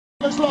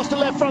Has lost a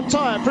left front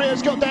tyre.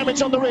 Prio's got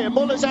damage on the rear.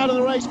 Muller's out of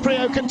the race.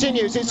 Prio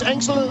continues. It's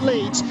Engstler that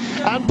leads.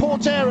 And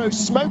Portero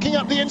smoking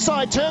up the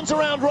inside. Turns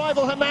around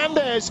rival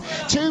Hernandez.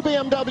 Two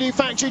BMW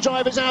factory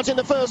drivers out in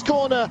the first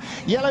corner.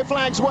 Yellow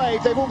flags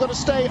wave. They've all got to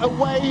stay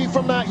away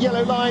from that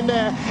yellow line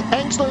there.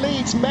 Engstler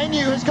leads.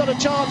 Menu has got a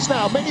chance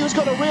now. Menu has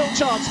got a real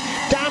chance.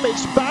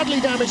 Damaged, badly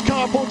damaged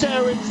car.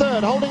 Portero in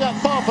third. Holding up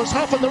Farfus,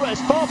 Huff and the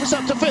rest. Farfus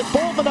up to fifth.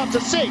 Boardman up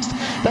to sixth.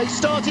 They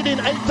started in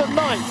eighth and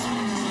ninth.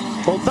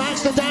 Well,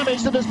 that's the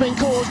damage that has been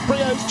caused.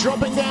 Prio's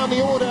dropping down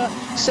the order.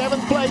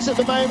 Seventh place at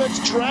the moment,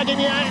 dragging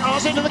the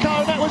arse into the car,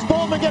 and that was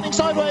Boardman getting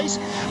sideways.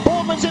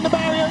 Boardman's in the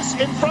barriers,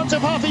 in front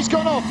of Huff. He's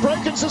gone off,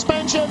 broken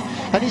suspension,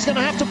 and he's going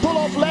to have to pull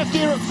off left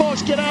here at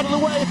Foch, get out of the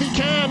way if he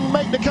can,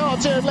 make the car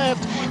turn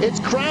left. It's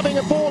crabbing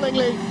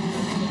appallingly.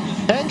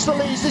 Engstler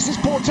leads. This is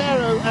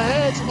Portero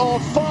ahead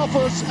of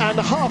Farfus and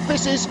Huff.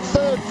 This is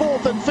third,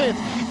 fourth and fifth.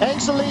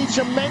 Engstler leads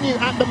from Menu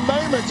at the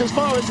moment as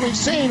far as we've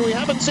seen. We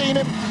haven't seen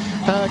him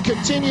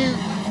continue.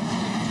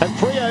 And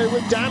Prio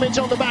with damage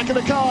on the back of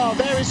the car.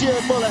 There is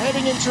Jörg Muller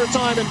heading into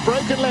retirement.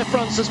 Broken left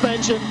front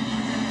suspension.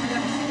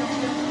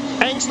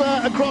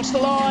 Engstler across the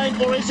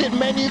line, or is it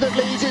Menu that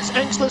leads? It's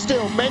Engstler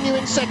still. Menu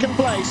in second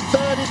place.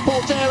 Third is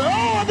Portero.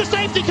 Oh, and the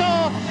safety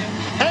car!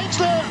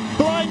 Engstler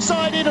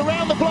blindsided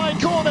around the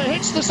blind corner,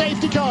 hits the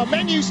safety car.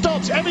 Menu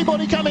stops,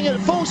 everybody coming at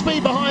full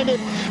speed behind him.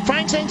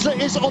 Frank Engstler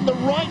is on the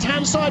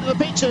right-hand side of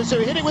the picture, so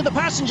he hit it with the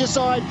passenger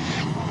side.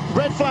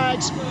 Red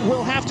flags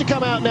will have to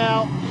come out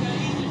now.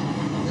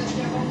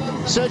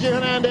 Sergio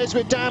Hernandez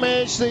with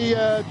damage.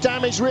 The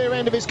damaged rear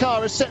end of his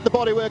car has set the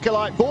bodywork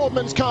alight.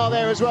 Boardman's car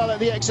there as well at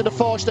the exit of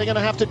Foch. They're going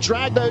to have to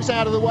drag those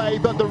out of the way.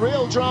 But the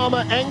real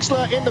drama,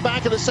 Engstler in the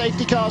back of the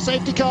safety car.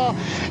 Safety car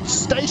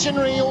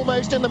stationary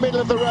almost in the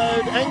middle of the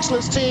road.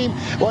 Engstler's team,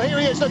 well, here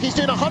he is. Look, he's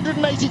doing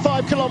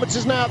 185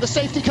 kilometers now. The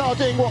safety car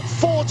doing, what,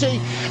 40?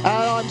 And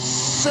I'm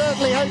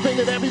certainly hoping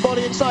that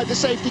everybody inside the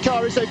safety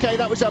car is okay.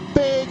 That was a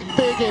big,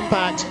 big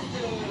impact.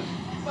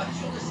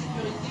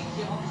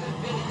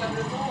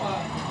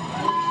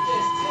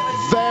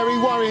 Very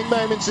worrying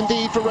moments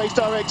indeed for race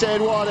director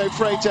Eduardo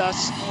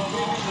Freitas.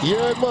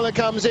 Jörg Muller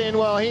comes in.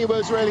 Well, he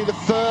was really the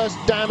first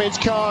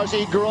damaged car as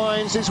he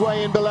grinds his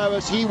way in below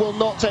us. He will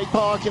not take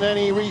part in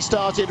any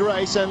restarted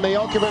race, and the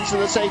occupants of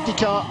the safety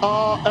car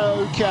are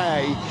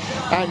okay.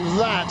 And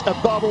that,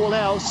 above all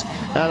else,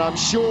 and I'm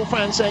sure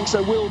Frank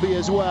Engstler will be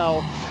as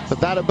well, but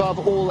that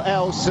above all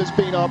else has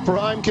been our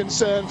prime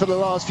concern for the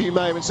last few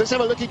moments. Let's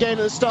have a look again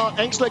at the start.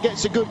 Engstler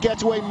gets a good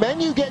getaway.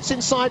 Menu gets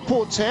inside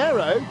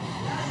Portero.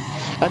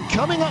 And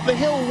coming up the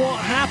hill, what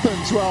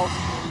happens? Well,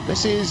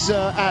 this is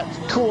at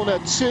corner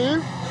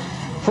 2.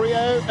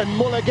 Prio and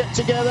Muller get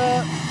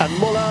together, and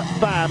Muller,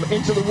 bam,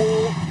 into the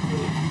wall.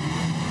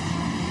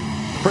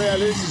 Prio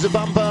loses a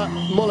bumper,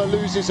 Muller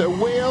loses a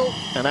wheel,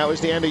 and that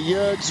was the end of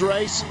Jörg's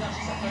race.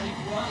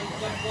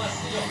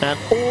 And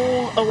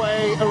all the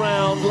way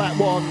around lap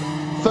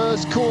 1.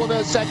 First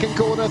corner, second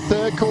corner,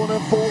 third corner,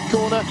 fourth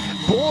corner.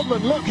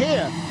 Boardman, look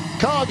here.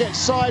 Car gets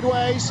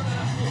sideways.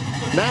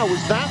 Now,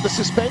 was that the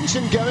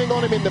suspension going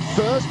on him in the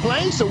first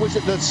place, or was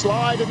it the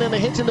slide and then the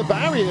hit in the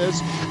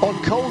barriers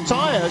on cold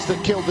tyres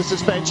that killed the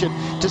suspension?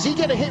 Does he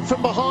get a hit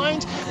from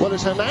behind? Well,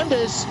 as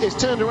Hernandez is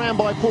turned around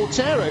by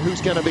Portero,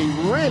 who's going to be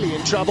really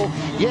in trouble.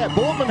 Yeah,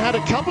 Boardman had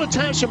a couple of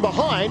taps from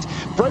behind,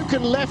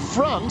 broken left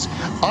front,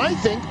 I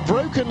think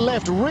broken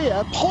left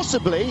rear,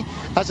 possibly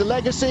as a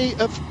legacy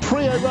of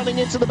Prio running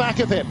into the back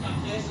of him.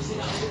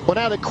 Well,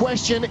 now the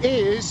question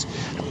is,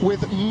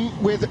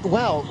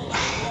 well,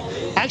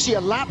 actually,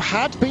 a lap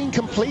had been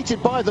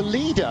completed by the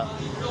leader.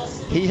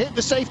 He hit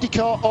the safety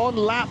car on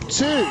lap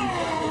 2.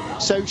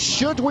 So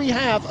should we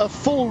have a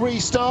full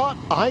restart?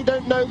 I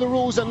don't know the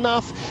rules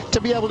enough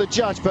to be able to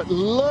judge, but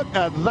look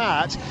at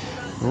that.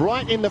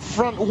 Right in the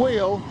front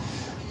wheel.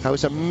 That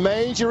was a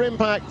major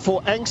impact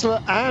for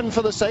Engstler and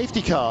for the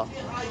safety car.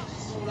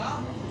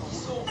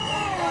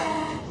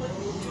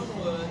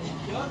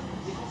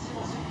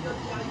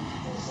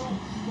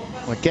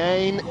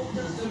 Again,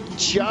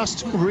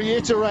 just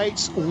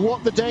reiterates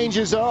what the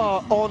dangers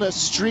are on a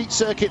street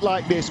circuit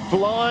like this.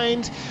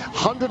 Blind,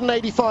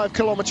 185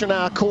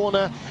 km/h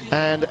corner,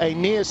 and a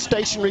near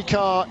stationary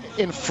car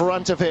in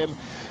front of him.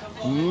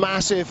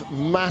 Massive,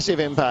 massive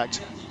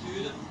impact.